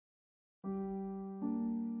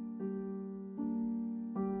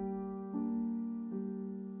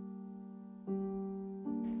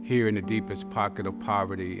here in the deepest pocket of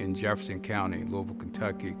poverty in Jefferson County, Louisville,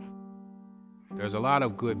 Kentucky. There's a lot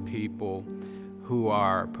of good people who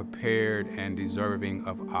are prepared and deserving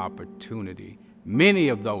of opportunity. Many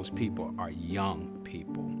of those people are young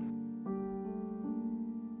people.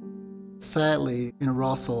 Sadly, in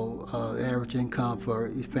Russell, the average income for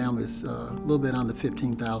each family is a little bit under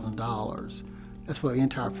 $15,000. That's for the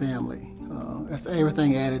entire family. That's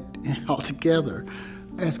everything added all together,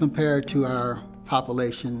 as compared to our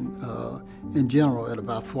population in general at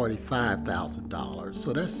about $45,000.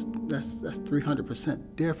 So that's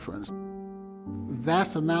 300% difference.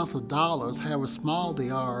 Vast amounts of dollars, however small they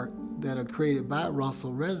are, that are created by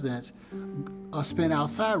Russell residents are spent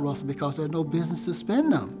outside Russell because there's no business to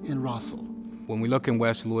spend them in Russell. When we look in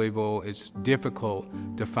West Louisville, it's difficult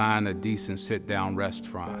to find a decent sit-down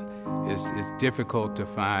restaurant. It's difficult to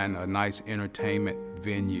find a nice entertainment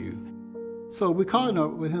venue. So we call it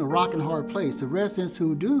within a rock and hard place. The residents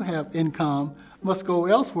who do have income must go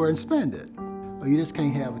elsewhere and spend it. Or you just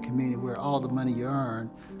can't have a community where all the money you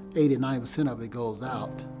earn, 80–90% of it goes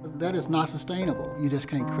out. That is not sustainable. You just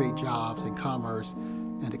can't create jobs and commerce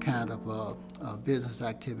and the kind of business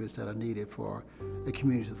activities that are needed for a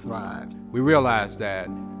community to thrive. We realize that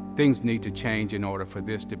things need to change in order for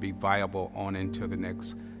this to be viable on into the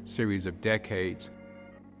next series of decades.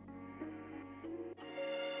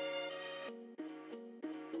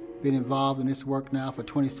 Been involved in this work now for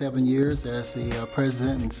 27 years as the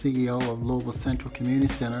president and CEO of Louisville Central Community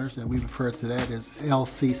Centers, and we refer to that as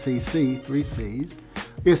LCCC, 3 Cs.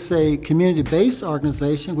 It's a community-based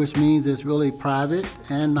organization, which means it's really private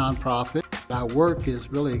and nonprofit. Our work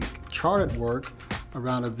is really chartered work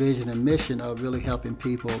around a vision and mission of really helping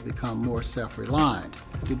people become more self-reliant.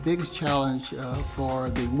 The biggest challenge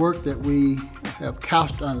for the work that we have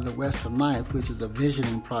couched under the Western Ninth, which is a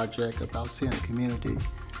visioning project about seeing the community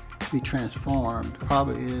be transformed,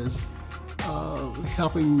 probably is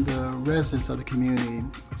helping the residents of the community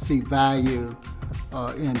see value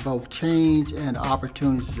in both change and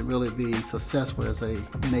opportunities to really be successful as a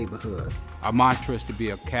neighborhood. Our mantra is to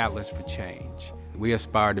be a catalyst for change. We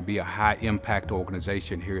aspire to be a high-impact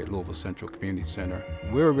organization here at Louisville Central Community Center.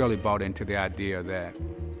 We're really bought into the idea that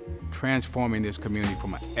transforming this community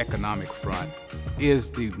from an economic front is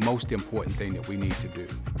the most important thing that we need to do.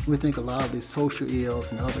 We think a lot of these social ills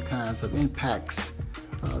and other kinds of impacts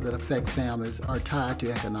that affect families are tied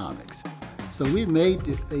to economics. So we made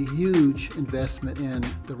a huge investment in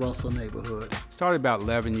the Russell neighborhood. Started about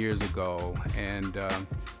 11 years ago, and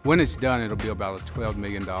when it's done, it'll be about a $12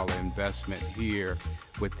 million investment here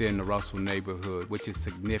within the Russell neighborhood, which is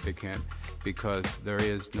significant because there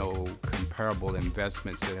is no comparable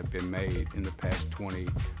investments that have been made in the past 20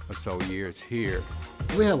 or so years here.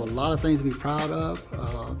 We have a lot of things to be proud of.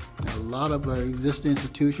 A lot of existing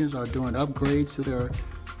institutions are doing upgrades to their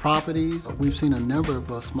properties. We've seen a number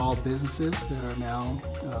of small businesses that are now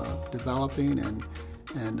developing and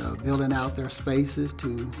building out their spaces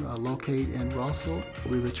to locate in Russell.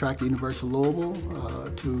 We've attracted the University of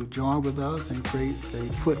Louisville to join with us and create a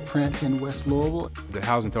footprint in West Louisville. The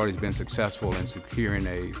Housing Authority has been successful in securing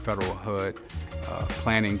a federal HUD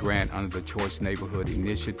planning grant under the Choice Neighborhood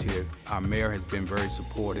Initiative. Our mayor has been very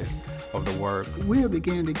supportive of the work. We are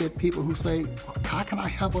beginning to get people who say, how can I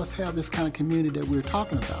help us have this kind of community that we're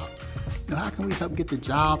talking about? You know, how can we help get the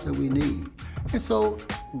jobs that we need? And so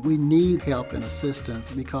we need help and assistance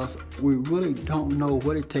because we really don't know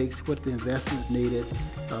what it takes, what the investment is needed,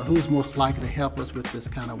 who's most likely to help us with this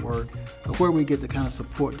kind of work, where we get the kind of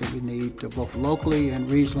support that we need both locally and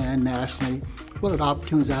regionally and nationally. What are the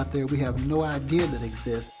opportunities out there we have no idea that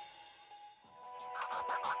exist?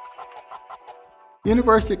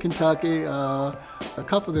 University of Kentucky, a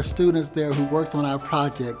couple of their students there who worked on our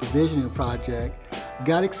project, the visioning project,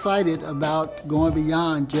 got excited about going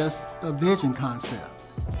beyond just a vision concept.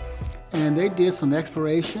 And they did some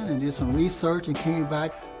exploration and did some research and came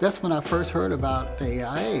back. That's when I first heard about the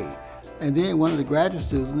AIA. And then one of the graduate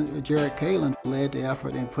students, Jared Kalin, led the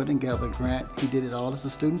effort in putting together a grant. He did it all as a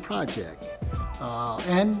student project.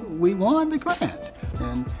 And we won the grant.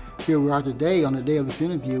 And here we are today, on the day of this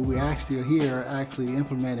interview, we actually are here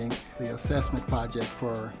implementing the assessment project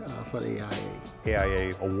for the AIA.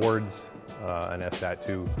 AIA awards an SAT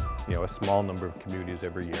to a small number of communities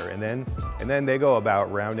every year, and then they go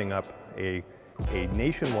about rounding up a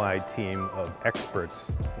nationwide team of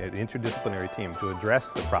experts, an interdisciplinary team, to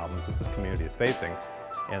address the problems that the community is facing.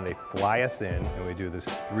 and they fly us in, and we do this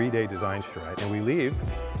 3-day design charrette, and we leave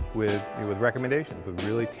with recommendations, with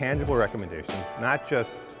really tangible recommendations, not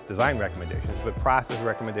just design recommendations, but process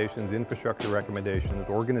recommendations, infrastructure recommendations,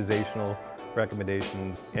 organizational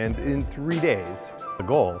recommendations. And in 3 days, the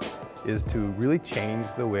goal is to really change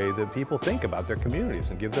the way that people think about their communities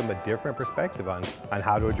and give them a different perspective on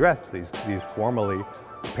how to address these formerly,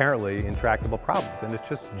 apparently intractable problems. And it's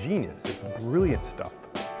just genius. It's brilliant stuff.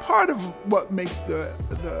 Part of what makes the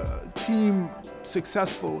team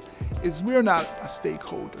successful is we're not a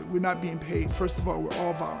stakeholder. We're not being paid. First of all, we're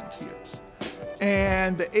all volunteers.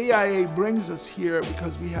 And the AIA brings us here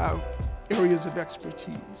because we have areas of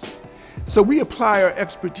expertise. So we apply our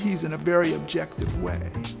expertise in a very objective way.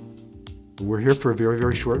 We're here for a very,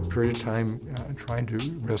 very short period of time trying to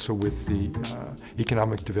wrestle with the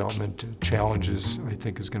economic development challenges. I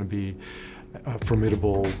think is going to be a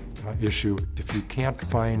formidable issue. If you can't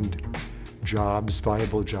find jobs,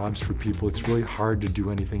 viable jobs for people, it's really hard to do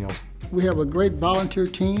anything else. We have a great volunteer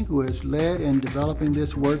team who has led in developing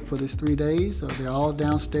this work for these 3 days. They're all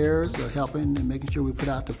downstairs helping and making sure we put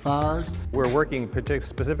out the fires. We're working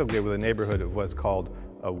specifically with a neighborhood of what's called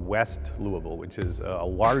West Louisville, which is a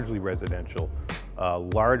largely residential,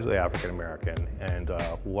 largely African-American, and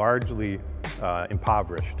largely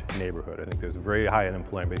impoverished neighborhood. I think there's very high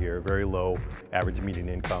unemployment here, very low average median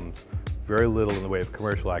incomes, very little in the way of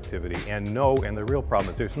commercial activity, and the real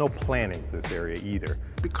problem is there's no planning for this area either.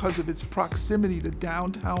 Because of its proximity to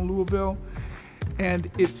downtown Louisville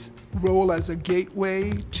and its role as a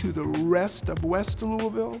gateway to the rest of West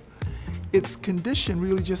Louisville, its condition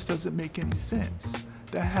really just doesn't make any sense.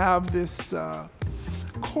 To have this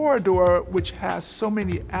corridor which has so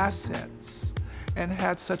many assets and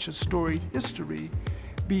had such a storied history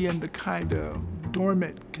be in the kind of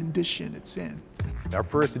dormant condition it's in. Our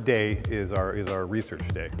first day is our research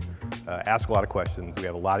day. Ask a lot of questions. We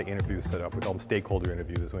have a lot of interviews set up. We call them stakeholder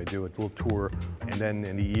interviews. We do a little tour, and then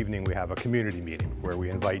in the evening we have a community meeting where we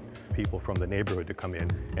invite people from the neighborhood to come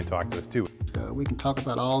in and talk to us too. We can talk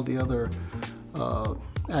about all the other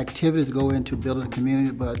activities that go into building a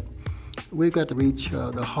community, but we've got to reach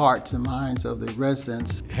the hearts and minds of the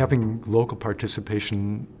residents. Having local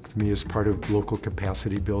participation for me is part of local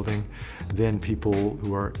capacity building. Then people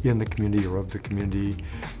who are in the community or of the community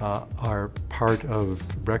are part of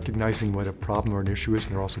recognizing what a problem or an issue is,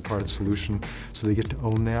 and they're also part of the solution, so they get to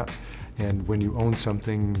own that. And when you own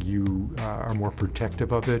something, you are more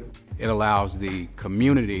protective of it. It allows the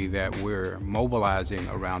community that we're mobilizing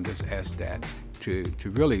around this SDAT to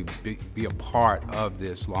really be a part of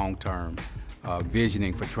this long-term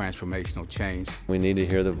visioning for transformational change. We need to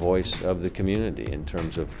hear the voice of the community in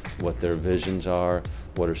terms of what their visions are,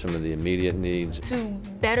 what are some of the immediate needs. To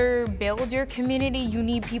better build your community, you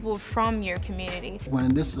need people from your community.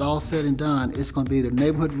 When this is all said and done, it's going to be the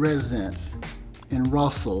neighborhood residents in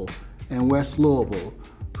Russell and West Louisville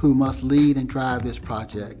who must lead and drive this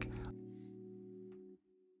project.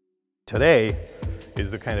 Today is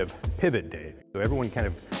the kind of pivot day. So everyone kind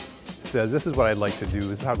of says, this is what I'd like to do,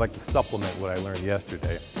 this is how I'd like to supplement what I learned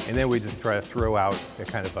yesterday. And then we just try to throw out a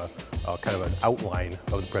kind of an outline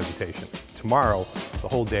of the presentation. Tomorrow, the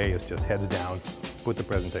whole day is just heads down, put the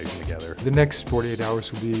presentation together. The next 48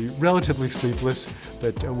 hours will be relatively sleepless,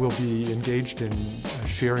 but we'll be engaged in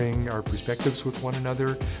sharing our perspectives with one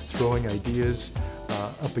another, throwing ideas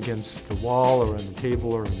up against the wall or on the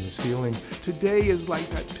table or on the ceiling. Today is like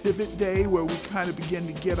that pivot day where we kind of begin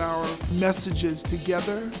to get our messages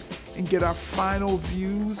together and get our final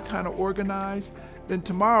views kind of organized. Then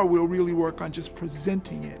tomorrow we'll really work on just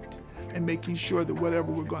presenting it and making sure that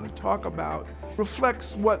whatever we're going to talk about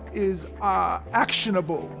reflects what is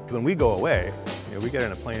actionable. When we go away, we get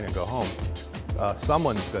in a plane and go home,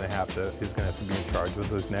 someone is going to have to be in charge of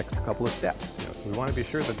those next couple of steps. So we want to be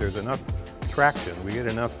sure that there's enough traction, we get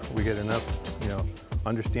enough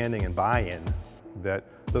understanding and buy-in that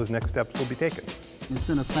those next steps will be taken. It's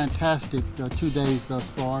been a fantastic 2 days thus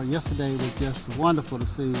far. Yesterday was just wonderful to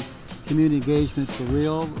see community engagement for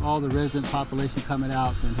real, all the resident population coming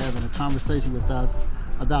out and having a conversation with us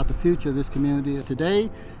about the future of this community. Today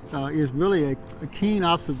is really a keen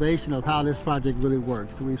observation of how this project really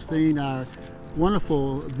works. So we've seen our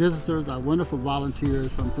wonderful visitors, our wonderful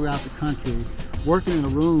volunteers from throughout the country working in a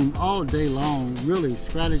room all day long, really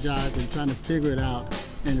strategizing, trying to figure it out,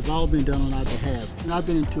 and it's all been done on our behalf. And I've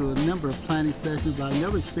been into a number of planning sessions, but I've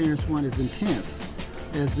never experienced one as intense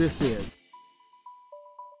as this is.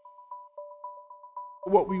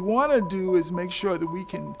 What we want to do is make sure that we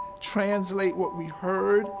can translate what we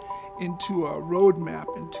heard into a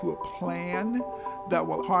roadmap, into a plan that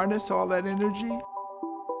will harness all that energy.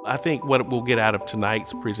 I think what we'll get out of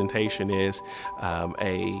tonight's presentation is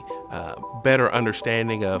a better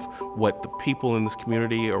understanding of what the people in this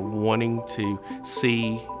community are wanting to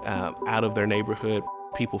see out of their neighborhood.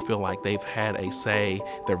 People feel like they've had a say,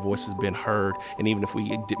 their voice has been heard, and even if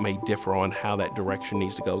we may differ on how that direction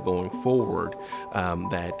needs to go going forward,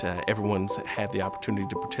 that everyone's had the opportunity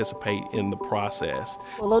to participate in the process.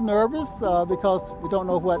 A little nervous because we don't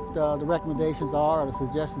know what the recommendations are or the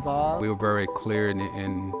suggestions are. We were very clear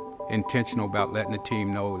and intentional about letting the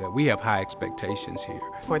team know that we have high expectations here.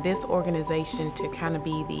 For this organization to kind of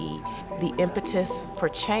be the impetus for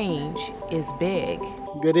change is big.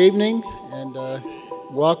 Good evening and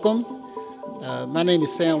welcome. My name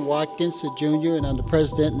is Sam Watkins, Jr., and I'm the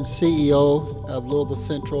President and CEO of Louisville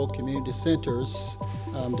Central Community Centers.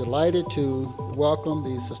 I'm delighted to welcome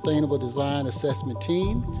the Sustainable Design Assessment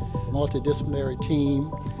Team, multidisciplinary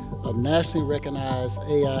team of nationally recognized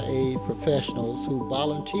AIA professionals who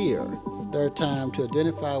volunteer their time to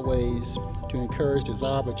identify ways to encourage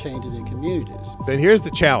desirable changes in communities. Then here's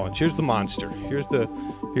the challenge. Here's the monster. Here's the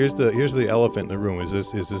elephant in the room. Is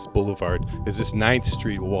this boulevard? Is this 9th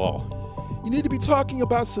Street wall? You need to be talking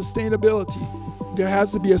about sustainability. There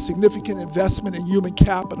has to be a significant investment in human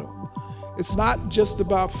capital. It's not just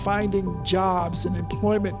about finding jobs and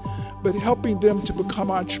employment, but helping them to become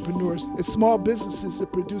entrepreneurs. It's small businesses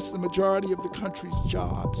that produce the majority of the country's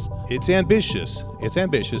jobs. It's ambitious,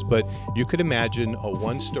 but you could imagine a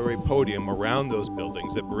one-story podium around those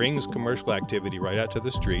buildings that brings commercial activity right out to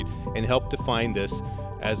the street and help define this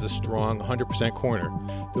as a strong 100% corner.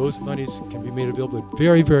 Those monies can be made available at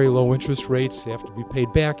very, very low interest rates. They have to be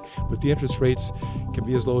paid back, but the interest rates can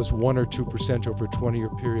be as low as 1 or 2% over a 20-year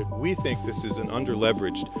period. We think this is an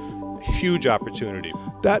under-leveraged, huge opportunity.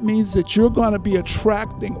 That means that you're going to be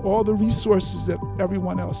attracting all the resources that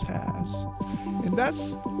everyone else has. And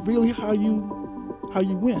that's really how you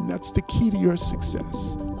win. That's the key to your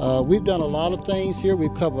success. We've done a lot of things here.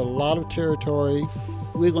 We've covered a lot of territory.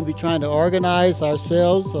 We're going to be trying to organize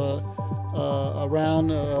ourselves around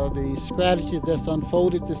the strategy that's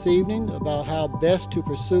unfolded this evening about how best to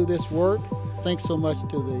pursue this work. Thanks so much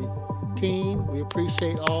to the team. We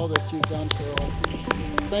appreciate all that you've done for us.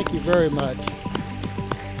 Thank you very much.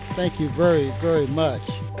 Thank you very, very much.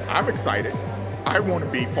 I'm excited. I want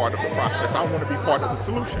to be part of the process. I want to be part of the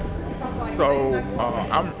solution. So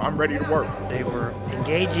I'm ready to work. They were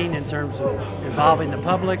engaging in terms of involving the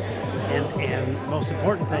public, and most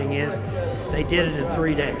important thing is they did it in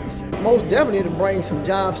 3 days. Most definitely to bring some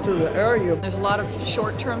jobs to the area. There's a lot of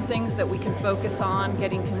short-term things that we can focus on,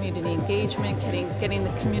 getting community engagement, getting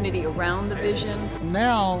the community around the vision.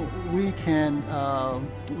 Now we can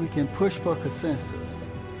push for consensus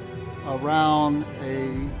around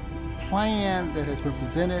a plan that has been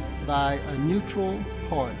presented by a neutral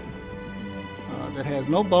party that has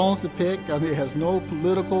no bones to pick. I mean, it has no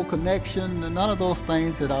political connection, none of those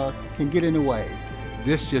things that can get in the way.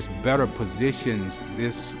 This just better positions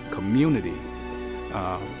this community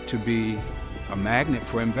to be a magnet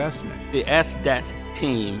for investment. The SDAT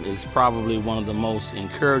team is probably one of the most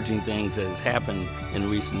encouraging things that has happened in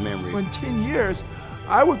recent memory. In 10 years,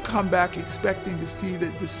 I would come back expecting to see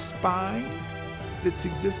that the spine that's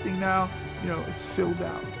existing now, it's filled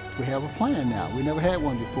out. We have a plan now. We never had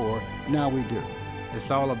one before. Now we do.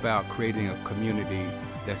 It's all about creating a community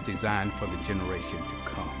that's designed for the generation to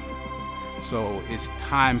come. So it's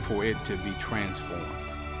time for it to be transformed.